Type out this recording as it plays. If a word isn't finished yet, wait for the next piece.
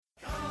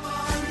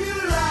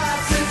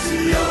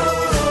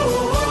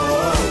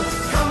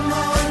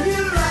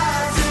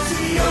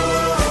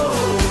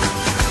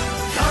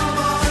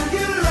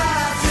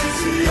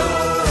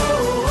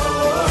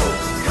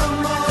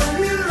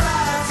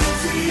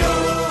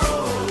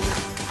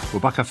We're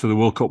back after the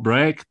World Cup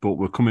break, but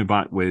we're coming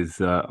back with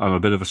on a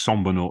bit of a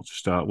sombre note to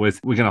start with.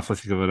 Wigan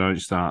Athletic have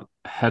announced that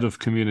head of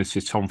community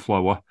Tom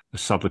Flower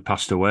has sadly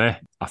passed away.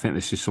 I think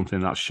this is something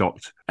that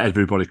shocked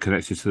everybody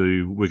connected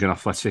to Wigan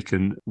Athletic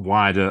and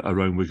wider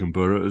around Wigan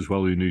Borough as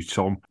well, who knew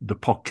Tom. The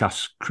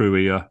podcast crew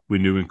here, we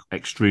knew him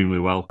extremely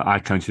well. I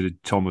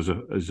counted Tom as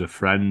a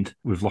friend.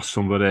 We've lost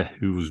somebody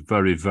who was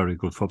very, very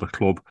good for the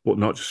club, but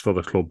not just for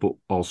the club, but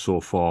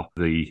also for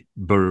the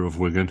Borough of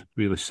Wigan.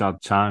 Really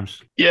sad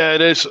times. Yeah,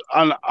 it is.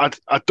 And I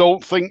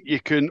don't think you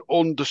can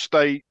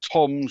understate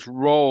Tom's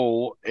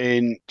role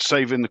in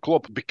saving the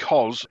club,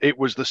 because it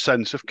was the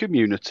sense of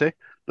community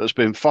that's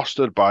been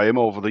fostered by him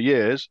over the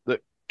years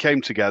that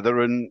came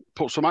together and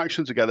put some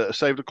action together to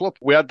save the club.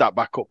 We had that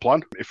backup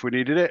plan if we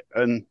needed it.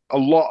 And a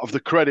lot of the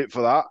credit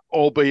for that,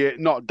 albeit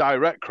not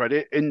direct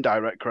credit,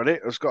 indirect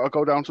credit, has got to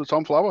go down to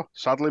Tom Flower.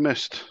 Sadly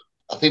missed.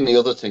 I think the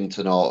other thing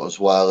to note as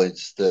well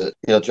is that,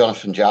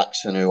 Jonathan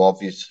Jackson, who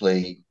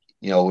obviously,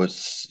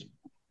 was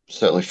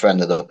certainly a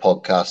friend of the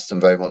podcast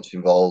and very much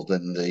involved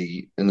in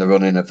the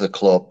running of the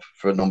club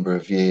for a number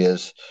of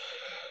years.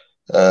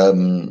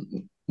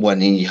 When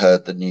he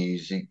heard the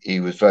news, he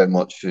was very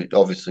much,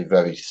 obviously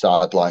very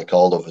sad, like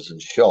all of us,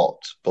 and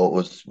shocked, but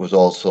was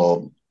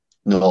also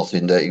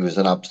noting that he was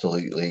an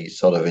absolutely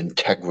sort of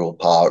integral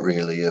part,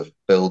 really, of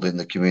building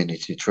the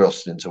community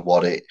trust into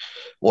what it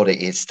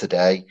is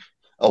today.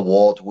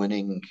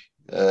 Award-winning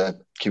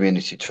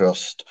community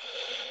trust.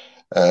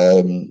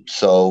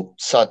 So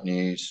sad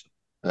news.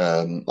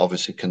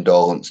 Obviously,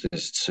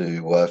 condolences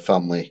to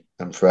family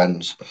and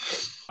friends.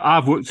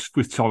 I've worked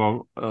with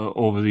Tom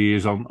over the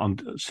years on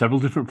several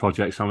different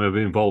projects. I'm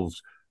been involved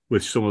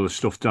with some of the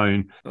stuff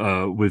down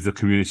with the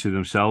community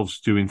themselves,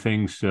 doing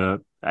things,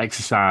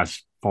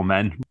 exercise for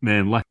men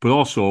mainly, but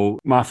also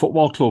my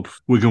football club,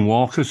 Wigan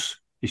Walkers.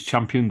 He's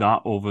championed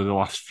that over the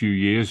last few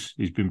years.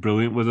 He's been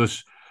brilliant with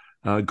us,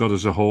 got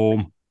us a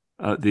home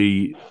at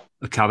the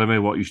academy,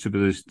 what used to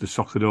be the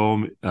soccer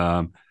dome.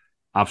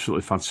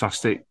 Absolutely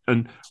fantastic.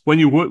 And when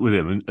you work with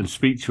him and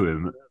speak to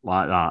him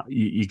like that,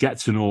 you get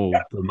to know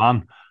the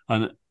man.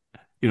 And,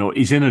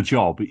 he's in a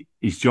job.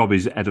 His job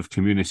is head of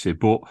community,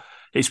 but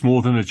it's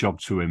more than a job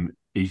to him.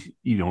 He's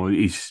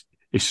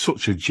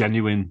such a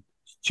genuine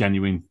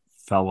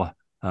fella,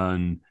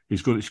 and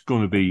it's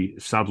going to be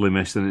sadly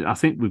missed. And I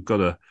think we've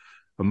got a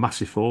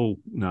massive hole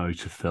now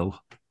to fill.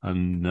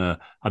 And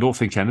I don't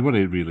think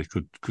anybody really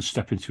could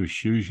step into his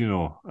shoes,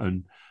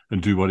 and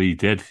do what he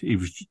did.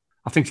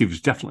 I think he was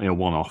definitely a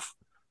one-off,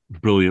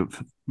 brilliant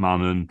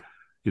man, and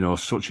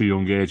such a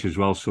young age as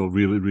well. So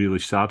really, really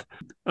sad.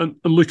 And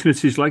looking at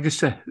his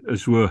legacy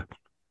as we're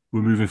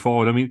moving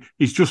forward, I mean,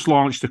 he's just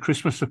launched a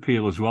Christmas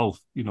appeal as well.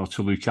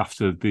 To look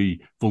after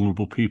the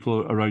vulnerable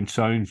people around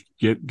town,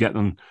 get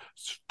them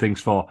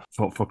things for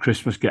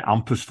Christmas, get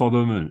hampers for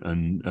them,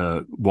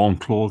 and warm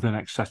clothing,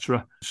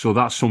 etc. So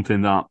that's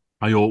something that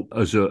I hope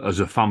as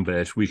a fan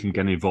base we can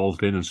get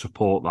involved in and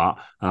support that.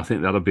 And I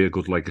think that'll be a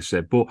good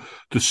legacy. But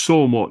there's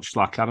so much,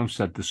 like Adam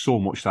said, there's so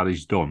much that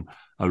he's done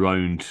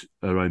around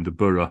the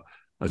borough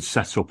and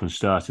set up and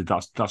started.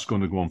 That's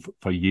going to go on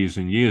for years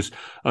and years.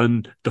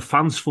 And the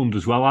fans fund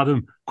as well,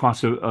 Adam,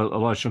 quite a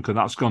large chunk of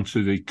that's gone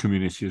to the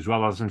community as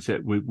well, hasn't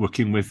it? We're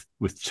working with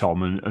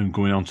Tom and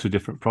going on to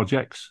different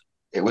projects.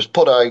 It was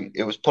put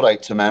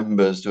out to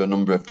members to a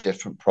number of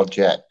different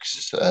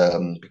projects,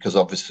 because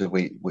obviously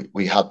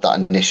we had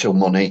that initial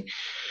money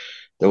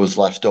that was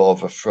left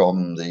over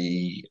from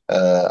the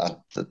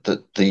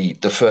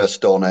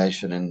first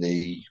donation in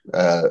the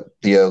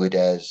early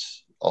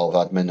days of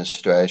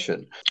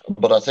administration.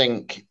 But I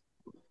think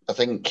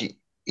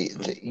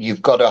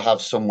you've got to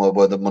have somewhere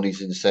where the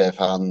money's in safe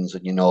hands,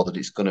 and that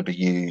it's going to be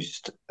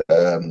used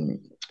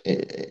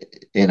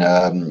in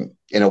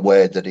a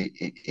way that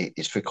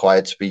it's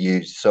required to be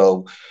used.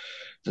 So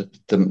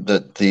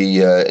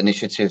the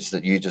initiatives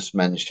that you just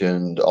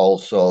mentioned,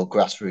 also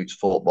grassroots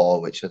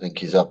football, which I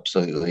think is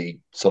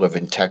absolutely sort of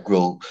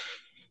integral,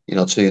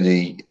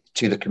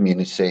 to the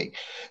community,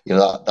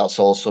 that's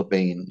also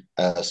been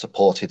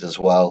supported as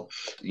well.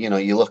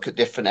 You look at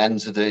different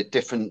ends of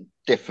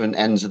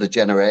the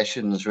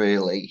generations,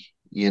 really.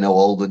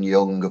 Old and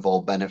young have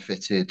all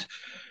benefited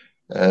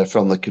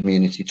from the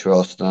community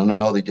trust, and I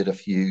know they did a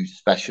few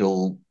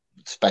special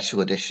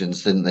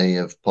editions, didn't they,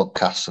 of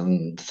podcasts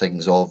and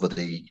things over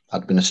the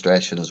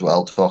administration as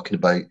well, talking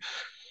about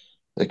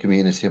the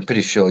community. I'm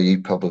pretty sure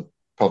you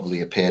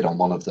probably appeared on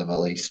one of them, at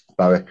least,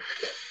 Barry.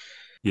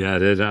 Yeah, I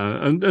did.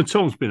 And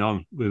Tom's been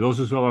on with us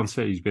as well, and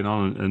say he's been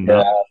on, and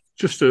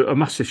just a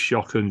massive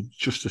shock and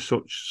just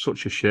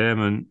such a shame.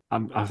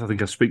 And I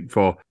think I speak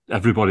for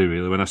everybody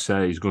really when I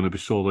say he's going to be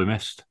sorely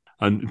missed.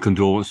 And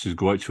condolences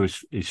go out to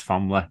his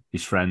family,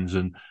 his friends,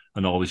 and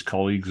all his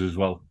colleagues as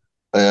well.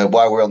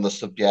 While we're on the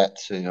subject,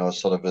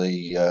 sort of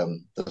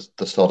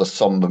the sort of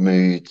somber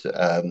mood.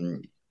 I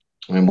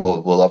mean,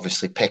 we'll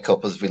obviously pick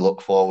up as we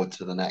look forward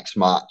to the next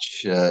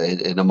match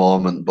in a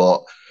moment.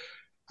 But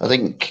I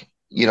think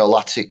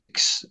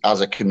Latics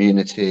as a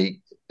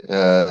community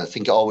I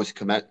think it always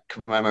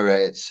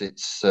commemorates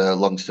its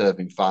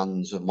long-serving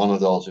fans, and one of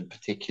those in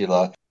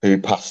particular who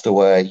passed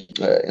away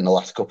in the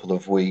last couple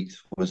of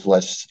weeks was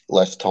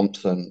Les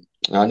Thompson.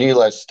 I knew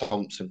Les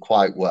Thompson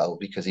quite well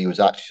because he was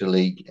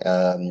actually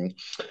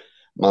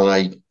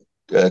my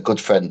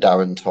good friend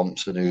Darren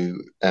Thompson,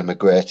 who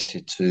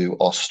emigrated to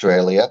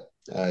Australia.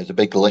 He's a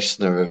big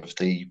listener of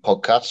the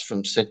podcast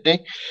from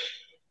Sydney.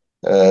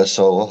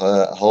 So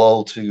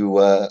hello to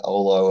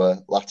all our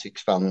Latics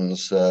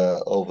fans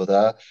over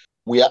there.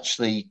 We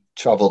actually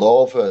travelled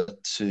over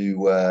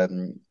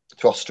to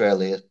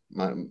Australia,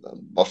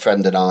 my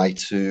friend and I,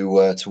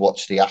 to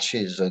watch the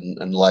Ashes,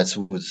 and Les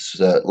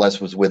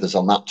was with us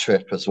on that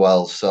trip as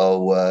well.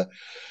 So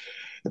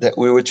that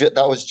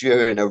was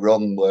during a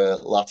run where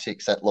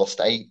Latics had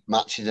lost 8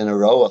 matches in a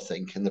row, I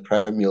think, in the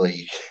Premier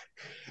League.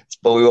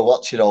 But we were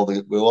watching all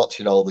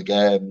the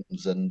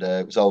games, and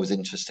it was always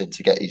interesting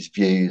to get his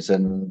views.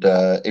 And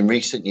in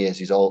recent years,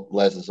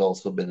 Les has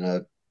also been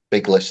a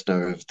big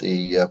listener of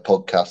the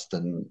podcast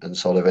and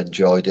sort of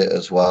enjoyed it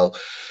as well.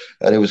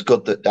 And it was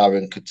good that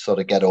Darren could sort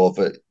of get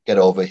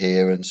over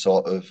here and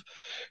sort of,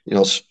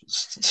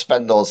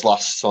 spend those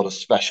last sort of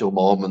special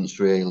moments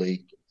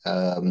really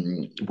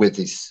with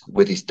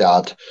his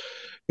dad,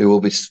 who will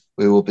be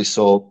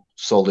so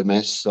sorely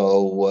missed.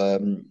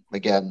 So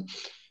again,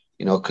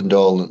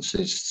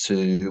 condolences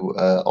to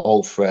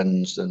all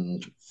friends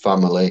and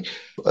family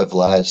of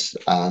Les,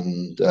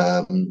 and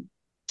I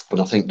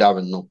think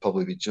Darren will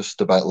probably be just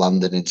about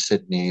landing in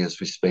Sydney as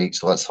we speak.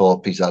 So let's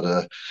hope he's had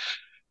a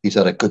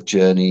good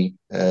journey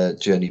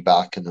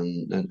back,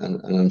 and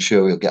I'm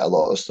sure he'll get a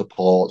lot of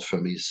support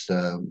from his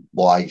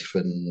wife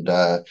and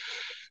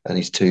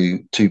his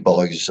two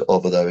boys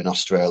over there in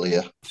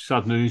Australia.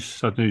 Sad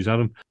news,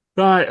 Adam.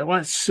 Right,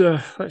 let's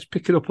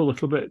pick it up a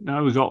little bit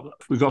now.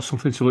 We've got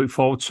something to look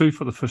forward to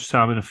for the first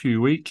time in a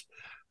few weeks.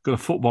 We've got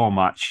a football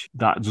match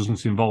that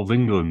doesn't involve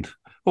England.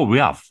 Well, we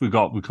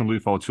can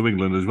look forward to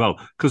England as well,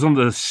 because on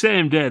the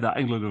same day that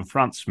England and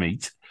France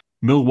meet,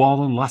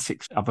 Millwall and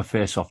Latics have a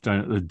face-off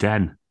down at the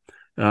Den.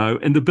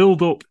 In the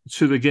build-up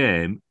to the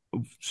game,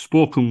 I've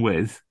spoken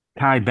with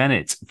Kai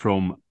Bennett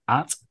from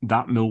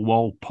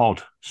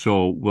 @ThatMillwallPod.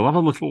 So we'll have a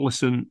little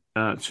listen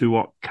to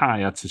what Kai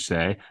had to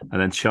say,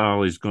 and then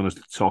Charlie's going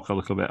to talk a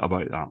little bit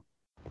about that.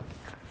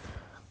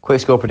 Quick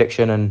score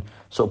prediction and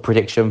sort of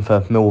prediction for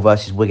Millwall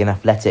versus Wigan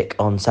Athletic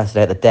on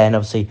Saturday at the Den.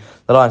 Obviously,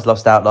 the Lions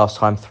lost out last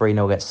time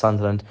 3-0 against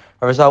Sunderland.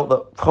 A result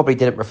that probably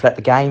didn't reflect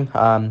the game.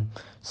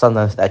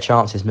 Sunderland, their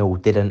chances,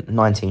 Millwall didn't.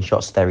 19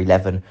 shots to their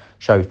 11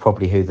 shows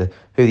probably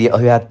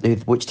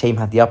which team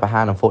had the upper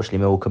hand. Unfortunately,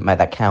 Millwall couldn't make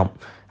that count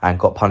and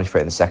got punished for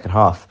it in the second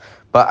half.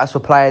 But as for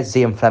players,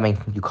 Zian Fleming,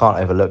 you can't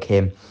overlook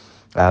him.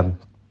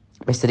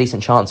 Missed a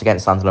decent chance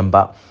against Sunderland,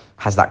 but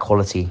has that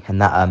quality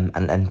and that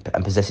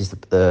and possesses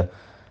the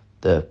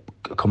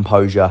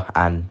composure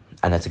and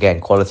it's again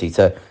quality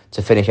to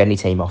finish any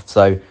team off.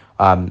 So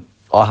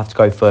I'll have to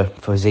go for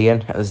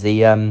Zian as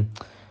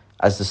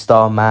the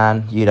star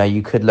man.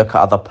 You could look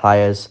at other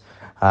players,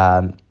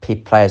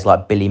 players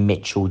like Billy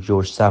Mitchell,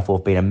 George Southall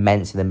have been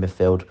immense in the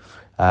midfield.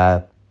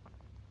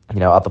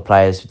 Other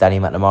players, Danny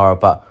McNamara,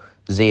 but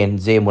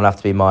Zian will have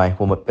to be my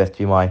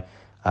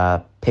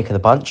pick of the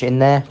bunch in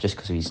there, just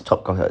because he's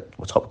top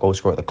goal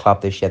scorer at the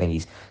club this year. I think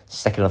he's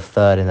second or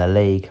third in the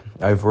league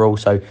overall,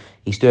 so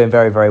he's doing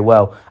very, very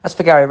well. As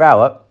for Gary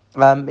Rowett,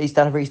 he's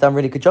done a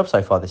really good job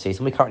so far this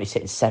season. We currently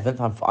sit in 7th.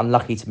 I'm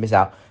unlucky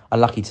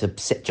to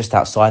sit just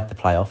outside the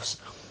playoffs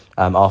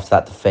after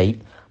that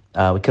defeat.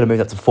 We could have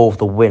moved up to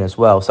 4th or win as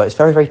well, so it's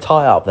very, very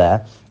tight up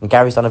there. And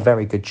Gary's done a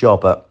very good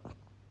job at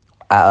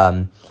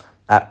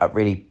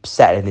really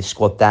settling this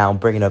squad down,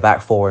 bringing her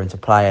back four into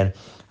play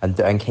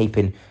and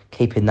keeping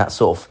that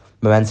sort of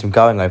momentum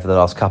going over the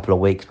last couple of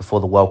weeks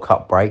before the World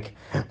Cup break.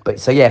 But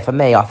so yeah, for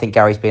me, I think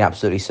Gary's been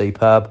absolutely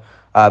superb.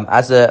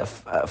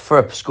 For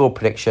a score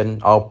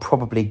prediction, I'll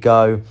probably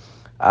go.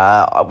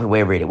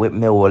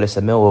 Millwall.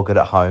 Listen, Millwall good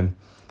at home.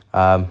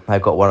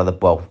 They've got one of the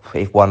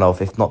if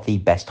not the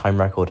best home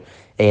record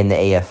in the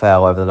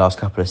EFL over the last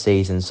couple of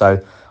seasons. So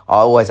I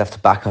always have to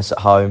back us at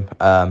home.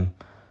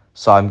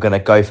 So I'm going to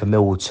go for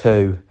Millwall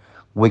 2,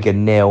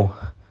 Wigan 0,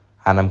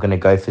 and I'm going to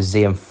go for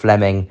Zian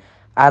Fleming,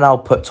 and I'll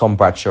put Tom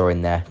Bradshaw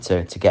in there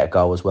to get a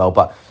goal as well.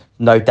 But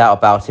no doubt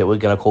about it, we're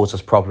going to cause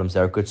us problems.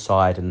 They're a good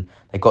side, and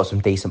they've got some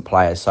decent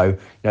players. So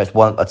it's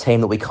a team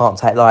that we can't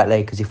take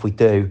lightly, because if we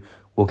do,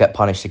 we'll get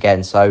punished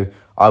again. So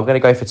I'm going to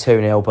go for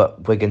 2-0,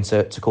 but Wigan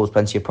to cause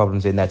plenty of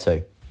problems in there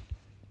too.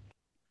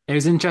 It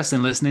was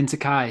interesting listening to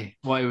Kai,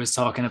 what he was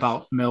talking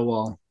about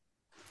Millwall.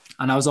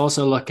 And I was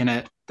also looking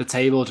at the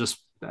table just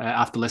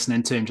after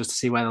listening to him, just to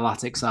see where the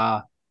Latics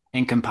are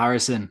in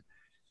comparison.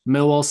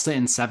 Millwall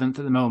sitting 7th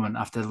at the moment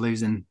after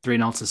losing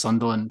 3-0 to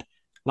Sunderland.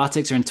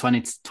 Latics are in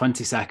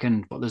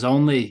 22nd, but there's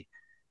only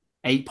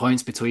 8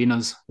 points between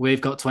us.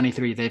 We've got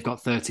 23, they've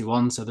got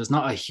 31, so there's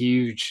not a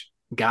huge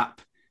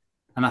gap.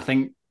 And I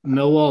think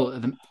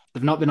Millwall,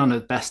 they've not been on the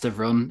best of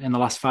run in the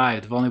last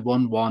 5. They've only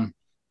won 1,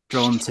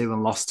 drawn 2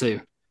 and lost 2.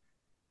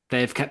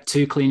 They've kept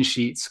 2 clean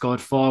sheets, scored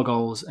 4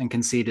 goals and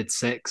conceded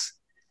 6.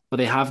 But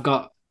they have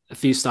got a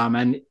few star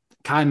men.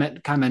 Kai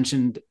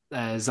mentioned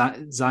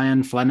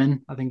Zion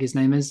Fleming, I think his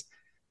name is.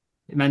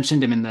 He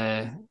mentioned him in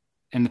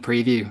the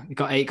preview. He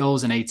got 8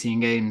 goals in 18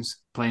 games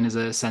playing as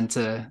a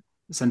centre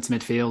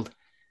midfield,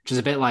 which is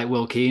a bit like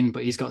Will Keane,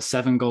 but he's got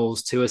 7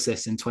 goals, 2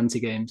 assists in 20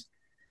 games.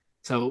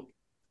 So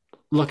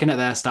looking at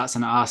their stats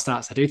and our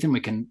stats, I do think we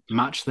can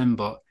match them,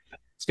 but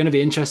it's going to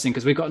be interesting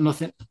because we've got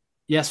nothing.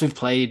 Yes, we've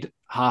played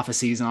half a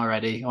season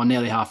already, or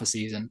nearly half a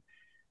season.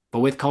 But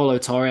with Kolo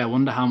Touré, I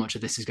wonder how much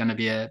of this is going to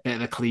be a bit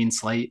of a clean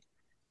slate.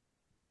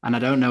 And I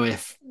don't know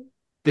if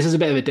this is a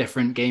bit of a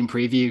different game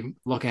preview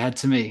look ahead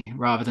to me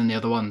rather than the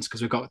other ones,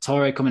 because we've got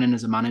Touré coming in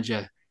as a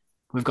manager.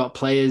 We've got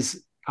players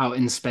out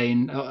in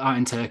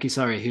Turkey,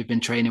 who've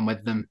been training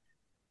with them,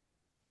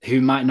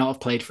 who might not have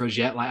played for us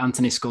yet. Like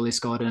Anthony Scully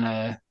scored in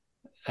a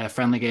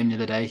friendly game the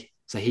other day,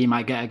 so he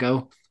might get a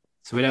go.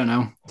 So we don't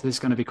know. So this is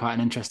going to be quite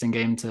an interesting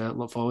game to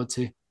look forward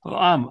to. Well,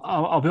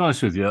 I'll be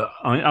honest with you.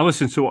 I mean, I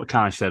listened to what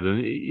Kai said,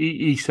 and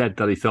he said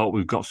that he thought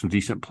we've got some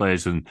decent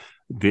players, and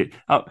they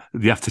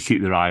have to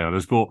keep their eye on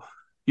us. But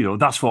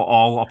that's what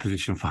all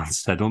opposition fans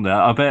said, don't they?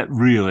 I bet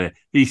really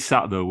he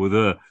sat there with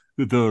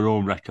their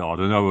own record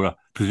and our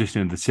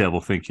position in the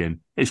table, thinking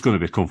it's going to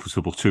be a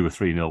comfortable 2 or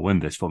 3-0 win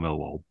this for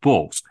Millwall.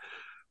 But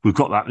we've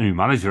got that new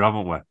manager,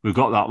 haven't we? We've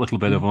got that little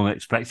bit of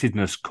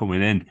unexpectedness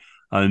coming in,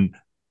 and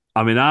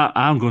I mean,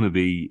 I'm going to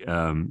be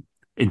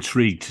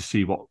intrigued to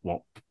see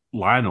what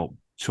lineup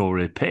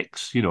Touré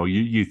picks.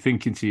 You're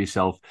thinking to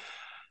yourself,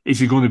 is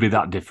he going to be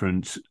that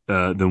different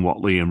than what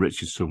Liam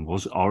Richardson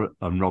was,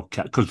 and Rob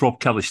Kelly? Because Rob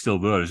Kelly's still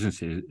there, isn't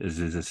he, as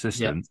his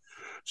assistant? Yeah.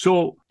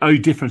 So how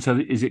different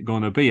is it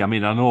going to be? I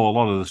mean, I know a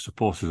lot of the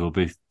supporters will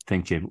be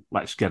thinking,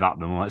 let's get at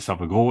them, let's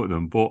have a go at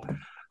them. But,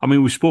 I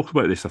mean, we spoke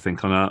about this, I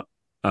think, on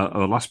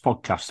our last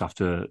podcast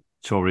after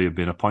Touré had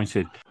been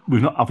appointed.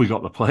 Have we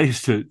got the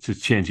players to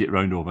change it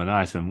around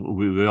overnight? And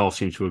we all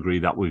seem to agree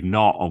that we've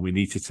not, and we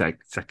need to take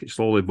it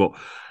slowly. But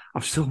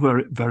I'm still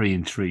very, very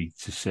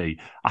intrigued to see.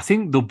 I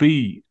think there'll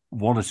be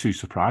 1 or 2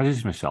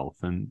 surprises myself.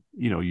 And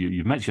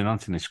you mentioned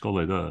Anthony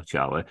Scully there,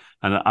 Charlie,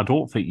 and I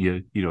don't think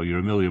you're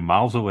a million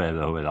miles away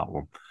though with that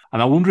one.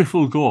 And I wonder if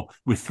we'll go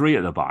with 3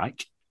 at the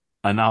back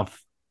and have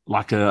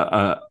like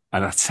an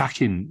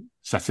attacking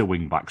set of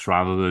wing backs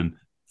rather than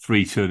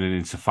 3 turning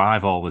into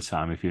 5 all the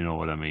time, if you know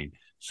what I mean.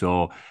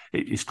 So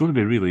it's going to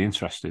be really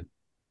interesting.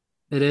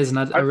 It is, and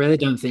I really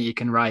don't think you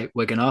can write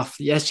Wigan off.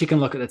 Yes, you can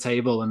look at the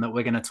table and that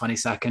Wigan are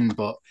 22nd,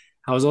 but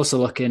I was also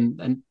looking,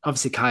 and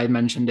obviously Kai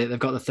mentioned it, they've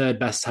got the 3rd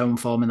best home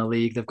form in the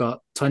league. They've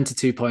got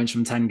 22 points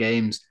from 10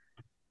 games,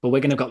 but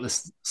Wigan have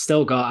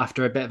still got,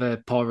 after a bit of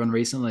a poor run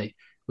recently,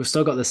 we've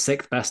still got the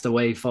 6th best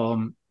away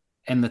form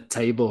in the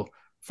table,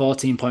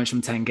 14 points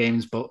from 10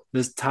 games, but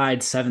there's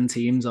tied 7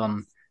 teams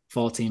on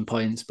 14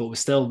 points, but we're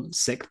still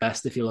 6th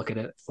best if you look at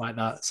it like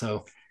that.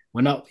 So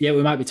we're not,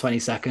 we might be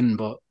 22nd,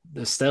 but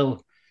there's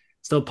still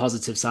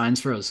positive signs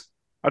for us.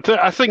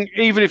 I think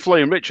even if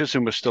Liam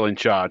Richardson was still in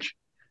charge,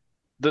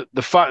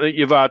 the fact that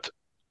you've had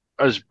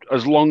as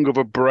long of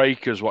a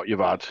break as what you've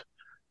had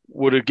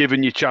would have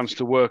given you a chance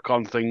to work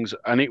on things,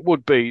 and it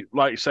would be,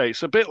 like you say,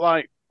 it's a bit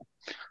like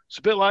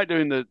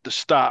doing the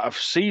start of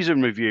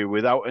season review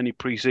without any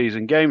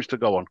pre-season games to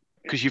go on,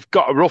 because you've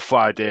got a rough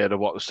idea of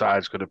what the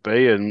side's going to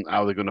be and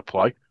how they're going to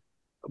play,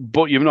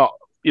 but you're not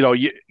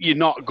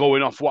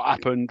going off what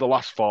happened the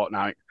last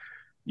fortnight.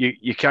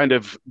 You're kind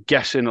of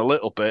guessing a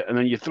little bit, and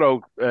then you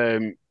throw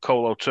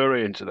Kolo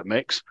Touré into the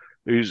mix,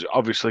 who's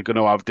obviously going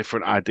to have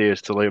different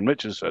ideas to Liam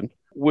Richardson.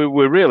 We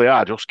really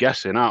are just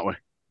guessing, aren't we?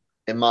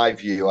 In my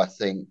view, I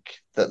think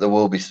that there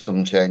will be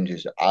some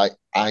changes. I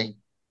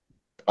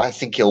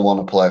think he'll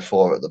want to play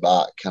 4 at the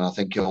back, and I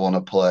think he'll want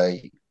to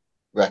play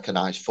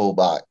recognised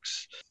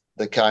fullbacks.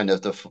 The kind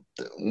of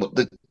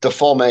the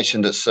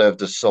formation that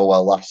served us so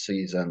well last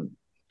season.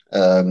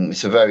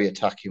 It's a very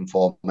attacking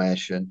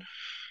formation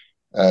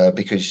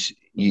because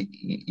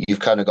you've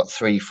kind of got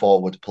 3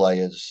 forward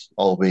players,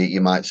 albeit you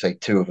might say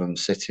 2 of them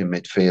sit in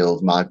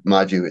midfield.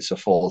 My view, it's a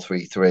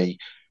 4-3-3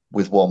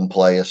 with 1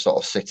 player sort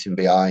of sitting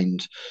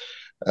behind.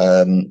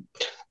 And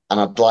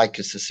I'd like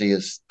us to see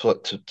us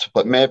put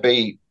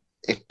maybe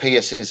if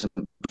Pearce isn't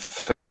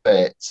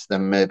fit,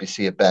 then maybe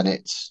see a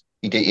Bennett.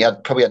 He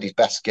probably had his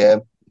best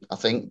game, I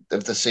think,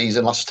 of the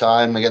season last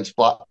time against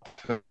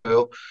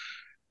Blackpool.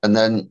 And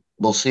then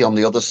we'll see on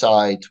the other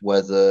side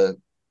whether,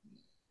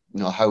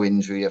 how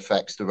injury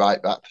affects the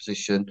right back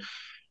position.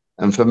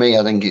 And for me,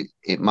 I think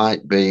it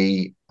might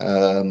be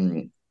Watmore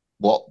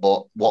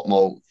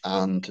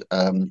and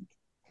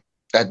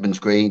Edmonds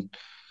Green,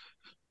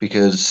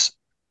 because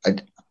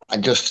I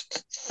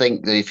just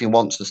think that if he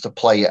wants us to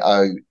play it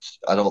out,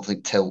 I don't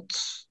think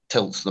Tilt's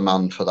the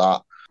man for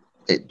that.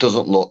 It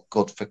doesn't look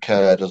good for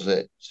Kerr, does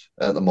it,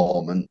 at the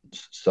moment?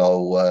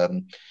 So,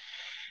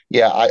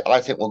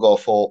 I think we'll go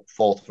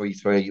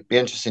 4-3-3. It'd be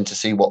interesting to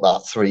see what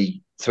that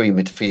three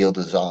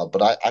midfielders are,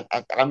 but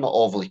I'm not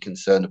overly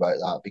concerned about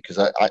that because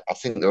I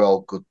think they're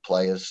all good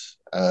players.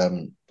 I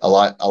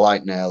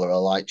like Naylor, I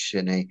like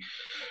Shinnie,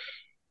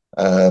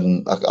 I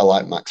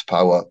like Max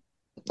Power.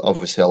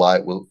 Obviously, I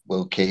like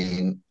Will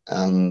Keane.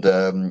 And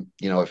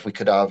if we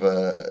could have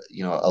a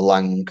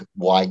Lang,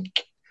 White,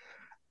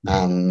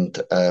 and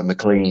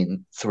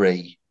McLean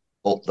 3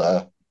 up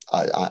there,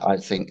 I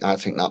think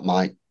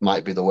that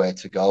might be the way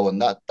to go,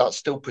 and that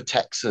still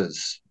protects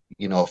us,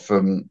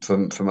 from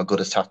a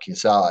good attacking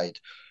side.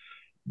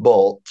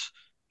 But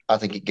I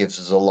think it gives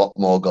us a lot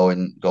more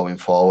going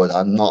forward.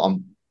 I'm not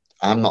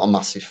a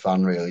massive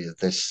fan really of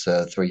this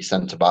 3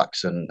 centre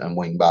backs and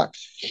wing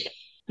backs.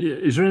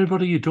 Is there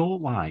anybody you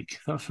don't like?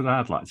 That's what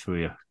I'd like to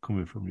hear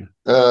coming from you.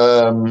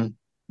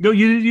 No,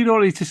 you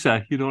don't need to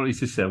say. You don't need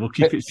to say. We'll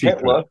keep it secret.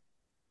 Hitler.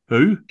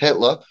 Who?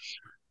 Hitler.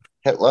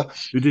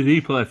 Who did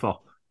he play for?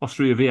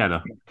 Austria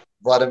Vienna.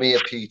 Vladimir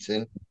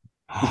Putin.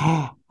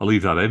 I'll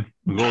leave that in.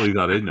 I'm going to leave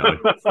that in now.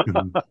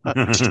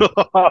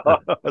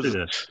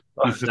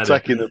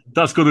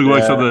 That's going to go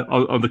out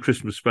on the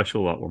Christmas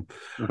special, that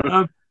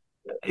one.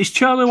 Is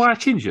Charlie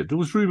White injured? There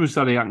was rumours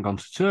that he hadn't gone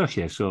to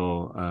Turkey,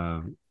 so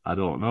I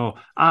don't know.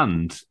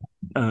 And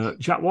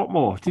Jack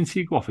Watmore, didn't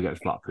he go off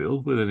against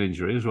Blackpool with an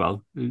injury as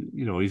well?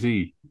 Is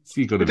he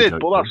going to be? He did,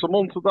 but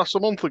that's a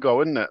month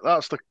ago, isn't it?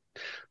 That's the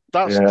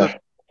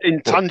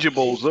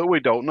intangibles that we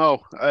don't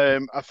know.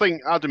 I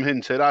think Adam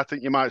hinted. I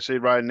think you might see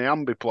Ryan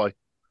Nyambe play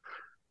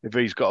if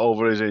he's got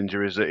over his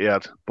injuries that he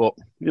had. But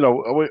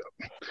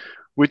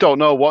we don't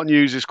know what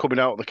news is coming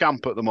out of the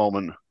camp at the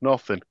moment.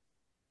 Nothing.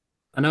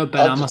 I know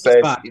Ben Amos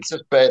is back. It's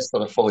just based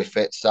on a fully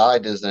fit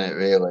side, isn't it?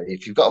 Really,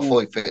 if you've got a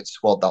fully fit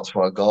squad, that's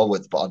what I go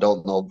with. But I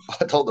don't know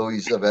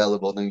who's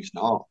available and who's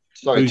not.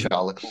 Sorry,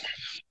 Charlie.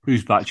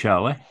 Who's back,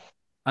 Charlie?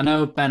 I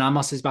know Ben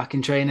Amos is back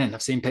in training.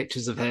 I've seen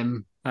pictures of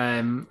him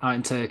out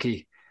in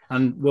Turkey.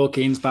 And Will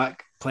Keane's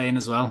back playing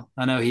as well.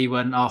 I know he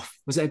went off.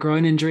 Was it a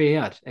groin injury he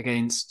had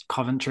against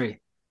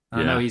Coventry?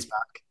 I know he's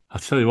back. I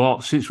tell you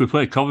what, since we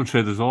played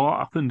Coventry, there's a lot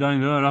happened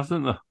down there,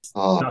 hasn't there?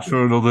 Oh, That's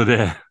for another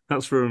day.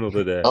 That's for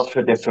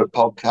a different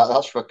podcast.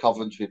 That's for a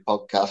Coventry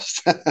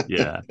podcast.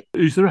 Yeah.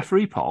 Who's the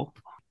referee, Paul?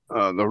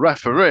 The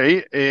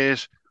referee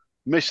is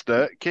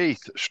Mr.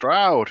 Keith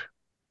Stroud.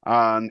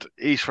 And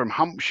he's from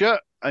Hampshire.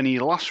 And he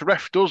last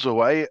refed us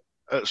away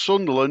at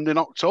Sunderland in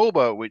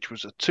October, which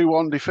was a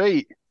 2-1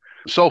 defeat.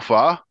 So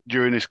far,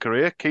 during his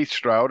career, Keith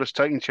Stroud has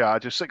taken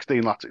charge of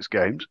 16 Latics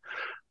games,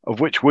 of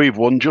which we've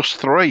won just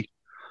 3.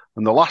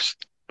 And the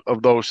last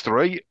of those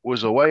 3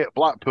 was away at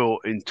Blackpool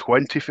in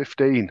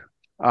 2015.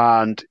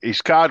 And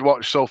his card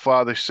watch so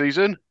far this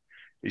season,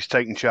 he's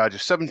taken charge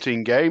of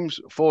 17 games.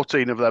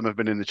 14 of them have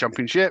been in the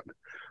Championship.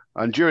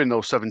 And during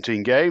those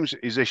 17 games,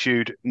 he's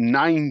issued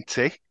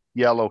 90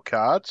 yellow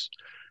cards,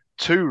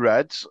 2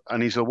 reds,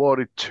 and he's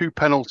awarded 2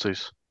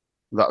 penalties.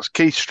 That's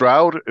Keith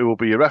Stroud, who will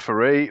be your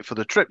referee for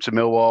the trip to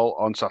Millwall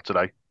on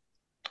Saturday.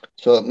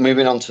 So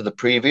moving on to the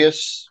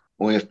previous,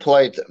 we've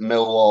played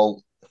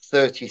Millwall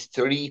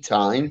 33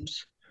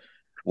 times,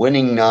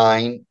 winning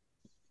 9,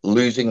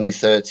 losing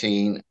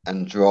 13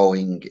 and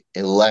drawing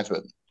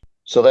 11.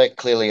 So they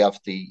clearly have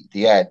the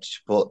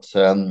edge. But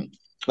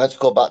let's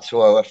go back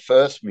to our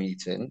first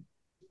meeting.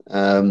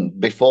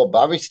 Before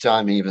Barry's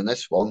time, even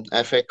this one,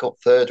 FA Cup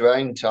 3rd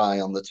round tie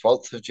on the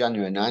 12th of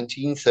January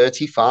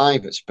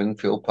 1935 at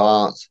Springfield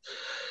Park.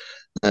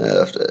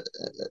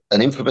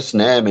 An infamous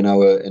name in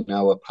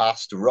our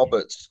past.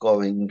 Roberts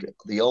scoring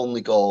the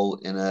only goal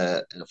in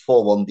a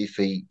 4-1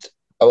 defeat.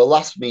 Our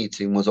last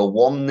meeting was a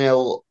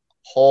 1-0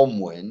 home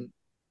win,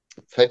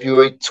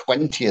 February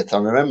 20th. I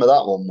remember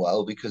that one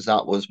well because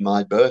that was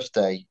my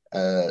birthday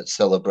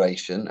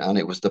celebration, and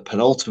it was the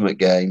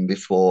penultimate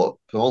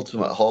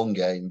home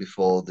game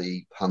before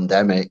the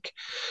pandemic.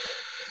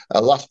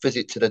 Our last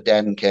visit to the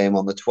Den came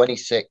on the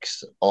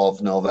 26th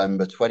of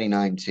November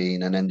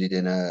 2019 and ended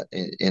in a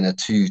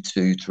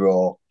 2-2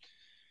 draw.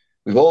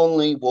 We've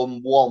only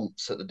won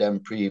once at the Den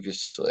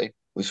previously,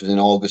 which was in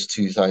August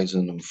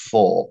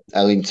 2004.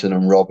 Ellington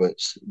and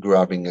Roberts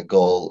grabbing a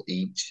goal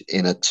each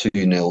in a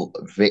 2-0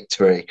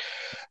 victory.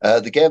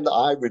 The game that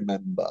I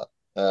remember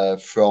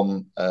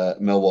from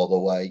Millwall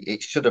away,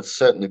 it should have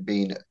certainly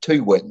been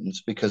 2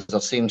 wins because I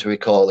seem to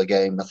recall a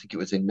game, I think it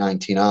was in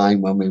 99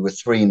 when we were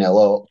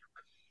 3-0 up.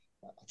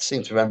 I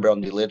seem to remember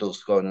Andy Liddell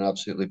scoring an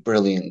absolutely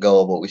brilliant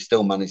goal, but we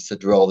still managed to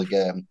draw the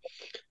game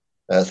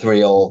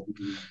 3-3.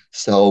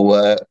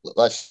 So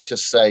let's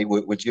just say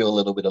we're due a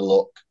little bit of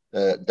luck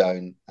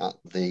down at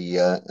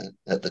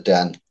the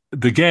Den.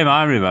 The game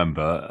I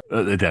remember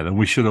at the Den, and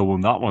we should have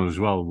won that one as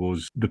well,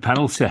 was the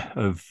penalty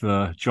of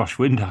Josh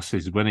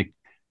Windas's when he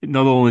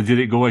not only did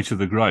it go out of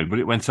the ground, but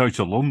it went out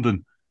to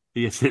London.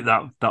 He hit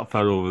that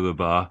far over the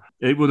bar.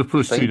 It would have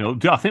put us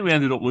 2-0. I think we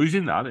ended up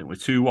losing that, didn't we?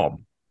 2-1.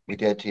 We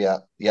did, yeah.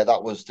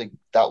 That was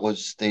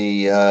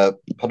the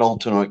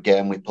penultimate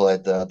game we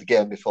played there. The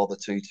game before the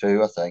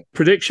 2-2, I think.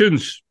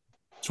 Predictions.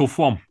 Tough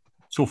one.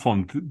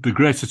 The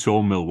greater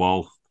tone,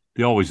 Millwall.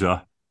 They always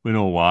are. We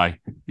know why.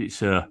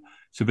 It's a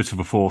bit of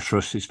a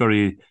fortress. It's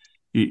very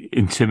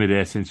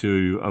intimidating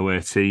to away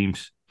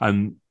teams,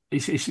 and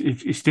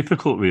it's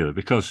difficult really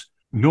because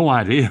no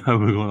idea how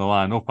we're going to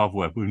line up, have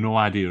we? We've no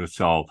idea at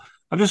all.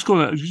 I'm just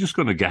going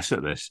to guess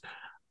at this.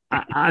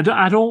 I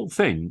don't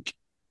think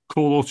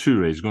Kolo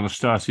Toure is going to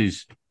start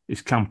his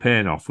his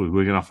campaign off with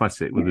Wigan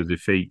Athletic with a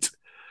defeat.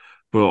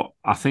 But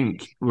I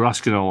think we're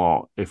asking a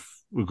lot if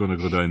we're going to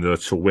go down there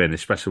to win,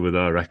 especially with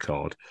our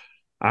record.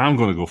 I'm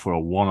going to go for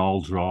a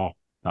 1-1 draw.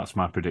 That's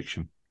my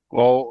prediction.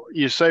 Well,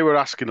 you say we're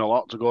asking a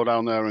lot to go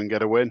down there and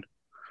get a win.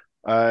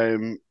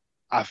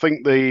 I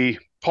think the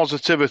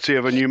positivity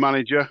of a new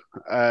manager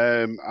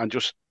and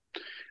just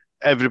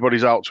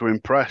everybody's out to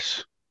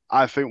impress.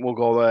 I think we'll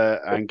go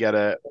there and get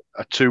a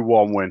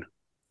 2-1 win.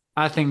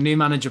 I think new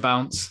manager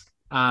bounce,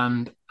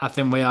 and I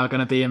think we are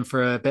going to be in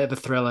for a bit of a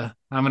thriller.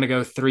 I'm going to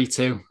go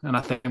 3-2, and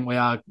I think we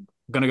are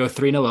going to go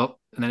 3-0 up,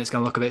 and then it's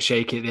going to look a bit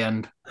shaky at the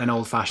end in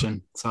old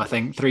fashion. So I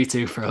think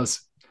 3-2 for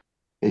us.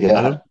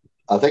 Yeah,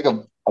 I think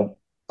I'm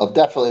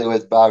definitely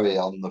with Barry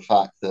on the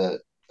fact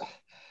that,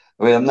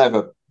 I mean, I'm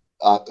never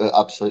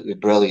absolutely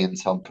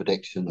brilliant on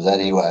predictions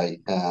anyway.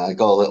 I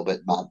go a little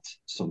bit mad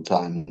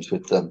sometimes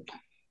with them.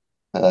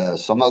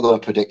 So I'm not going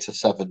to predict a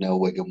 7-0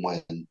 Wigan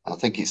win. I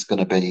think it's going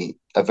to be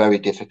a very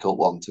difficult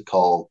one to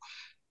call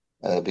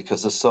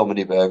because there's so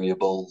many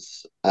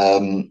variables.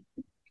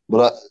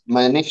 But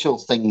my initial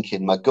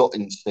thinking, my gut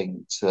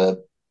instinct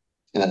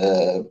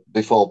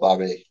before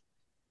Barry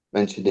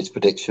mentioned his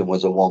prediction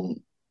was a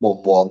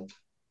 1-1,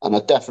 and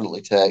I'd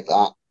definitely take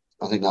that.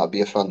 I think that would be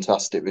a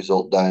fantastic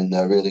result down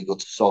there. Really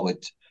good,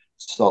 solid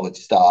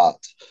start.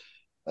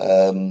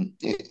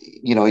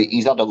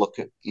 He's had a look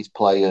at his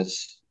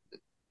players,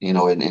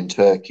 in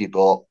Turkey,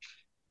 but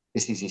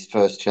this is his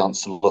first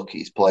chance to look at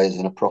his players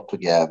in a proper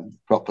game,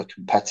 proper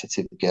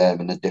competitive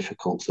game in a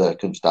difficult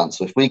circumstance.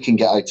 So if we can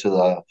get out of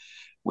there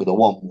with a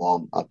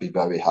 1-1, I'd be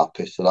very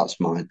happy. So that's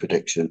my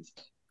prediction.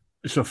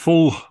 It's a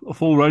full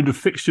round of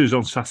fixtures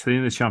on Saturday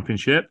in the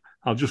Championship.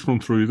 I'll just run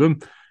through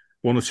them.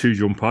 1 or 2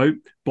 jump out.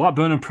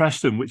 Blackburn and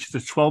Preston, which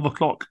is a 12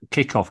 o'clock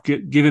kickoff,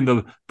 giving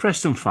the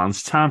Preston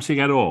fans time to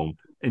get home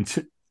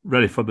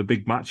ready for the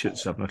big match at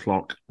 7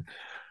 o'clock.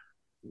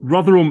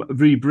 Rotherham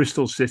v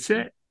Bristol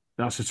City,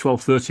 that's a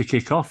 12:30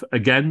 kickoff,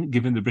 again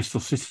giving the Bristol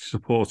City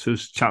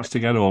supporters a chance to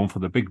get home for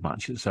the big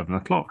match at 7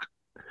 o'clock.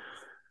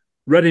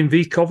 Reading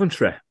v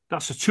Coventry,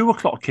 that's a 2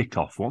 o'clock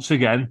kickoff, once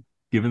again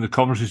giving the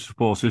Coventry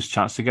supporters a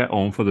chance to get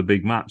home for the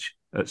big match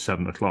at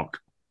 7 o'clock.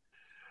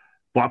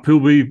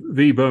 Blackpool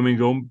v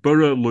Birmingham,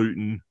 Borough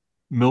Luton,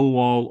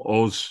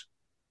 Millwall Us,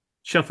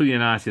 Sheffield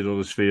United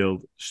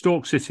Huddersfield,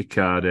 Stoke City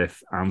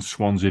Cardiff, and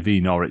Swansea v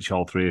Norwich,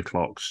 all 3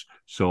 o'clocks.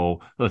 So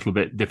a little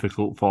bit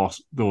difficult for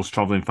those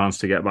travelling fans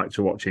to get back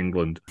to watch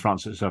England.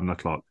 France at 7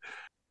 o'clock.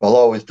 Well,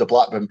 always the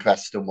Blackburn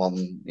Preston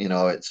one,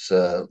 it's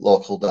a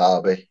local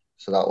derby.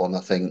 So that one, I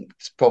think,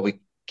 it's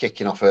probably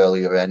kicking off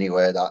earlier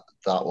anyway, that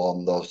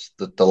one.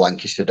 The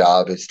Lancashire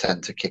derbies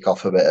tend to kick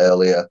off a bit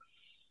earlier.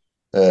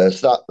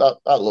 So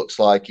that looks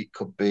like it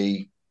could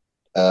be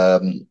a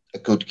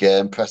good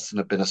game. Preston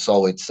have been a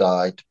solid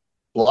side.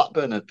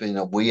 Blackburn have been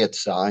a weird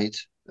side,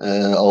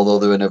 although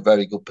they're in a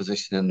very good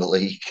position in the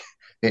league.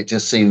 It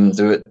just seemed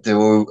they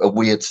were a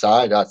weird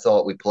side. I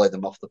thought we played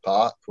them off the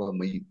park when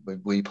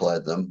we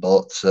played them,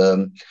 but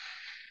they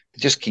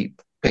just keep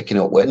picking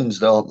up wins,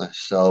 don't they?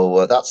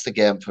 So that's the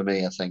game for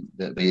me. I think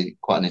that'd be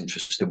quite an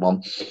interesting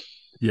one.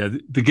 Yeah,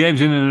 the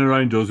games in and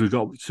around us, we've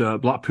got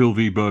Blackpool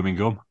v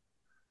Birmingham.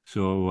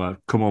 So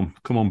come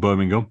on,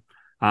 Birmingham.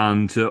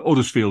 And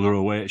Huddersfield are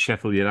away at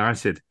Sheffield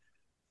United.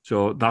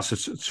 So that's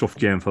a tough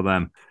game for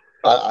them.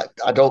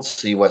 I don't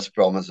see West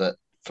Brom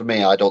for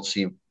me, I don't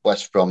see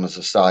West Brom as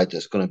a side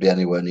that's going to be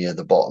anywhere near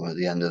the bottom at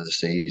the end of the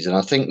season.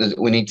 I think that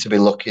we need to be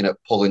looking at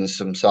pulling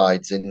some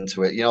sides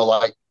into it.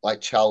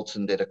 Like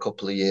Charlton did a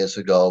couple of years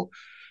ago.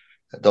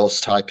 Those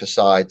type of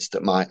sides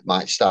that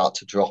might start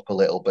to drop a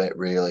little bit,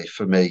 really,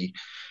 for me.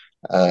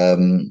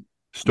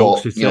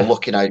 Stoke City.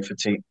 Looking out for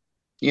team.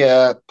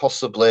 Yeah,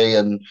 possibly.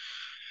 And,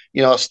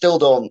 I still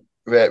don't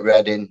rate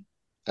Reading.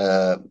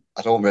 I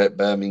don't rate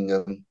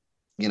Birmingham,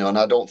 and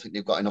I don't think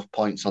they've got enough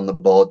points on the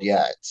board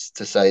yet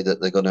to say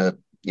that they're going to,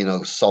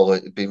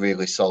 be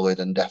really solid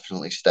and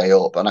definitely stay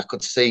up. And I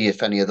could see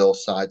if any of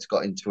those sides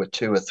got into a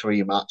 2 or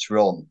 3 match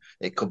run,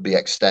 it could be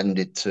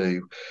extended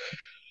to,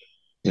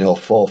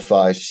 4,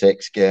 5,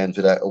 6 games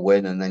without a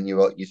win, and then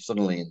you're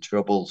suddenly in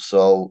trouble.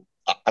 So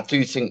I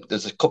do think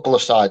there's a couple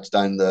of sides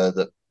down there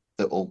that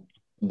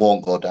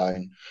won't go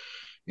down.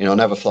 I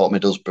never thought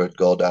Middlesbrough would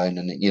go down,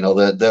 and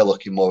they're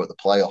looking more at the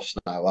playoffs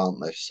now,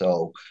 aren't they?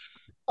 So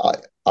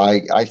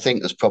I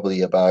think there's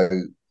probably about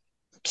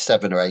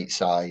 7 or 8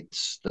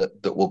 sides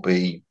that will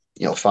be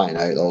fighting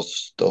out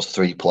those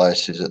 3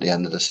 places at the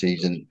end of the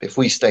season. If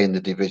we stay in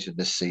the division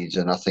this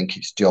season, I think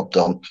it's job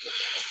done.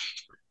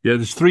 Yeah,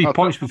 there's 3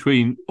 points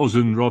between us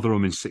and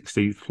Rotherham in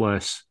 16th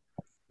place.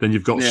 Then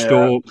you've got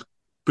Stoke,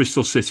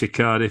 Bristol City,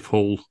 Cardiff,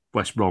 Hull,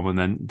 West Brom, and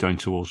then down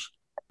to us.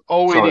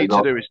 All we need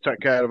to do is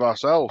take care of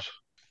ourselves,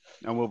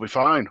 and we'll be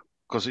fine,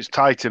 because it's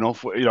tight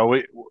enough.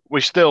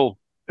 We're still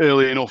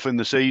early enough in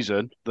the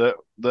season that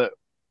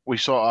we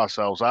sort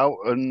ourselves out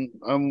and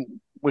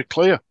we're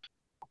clear.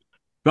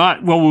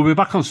 Right, well, we'll be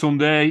back on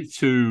Sunday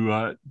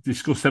to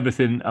discuss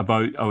everything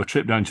about our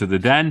trip down to the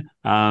Den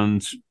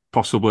and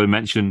possibly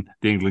mention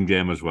the England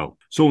game as well.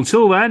 So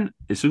until then,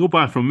 it's a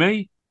goodbye from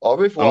me. Au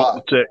I revoir.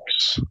 hope the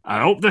ticks.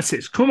 I hope that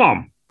it's come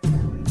on.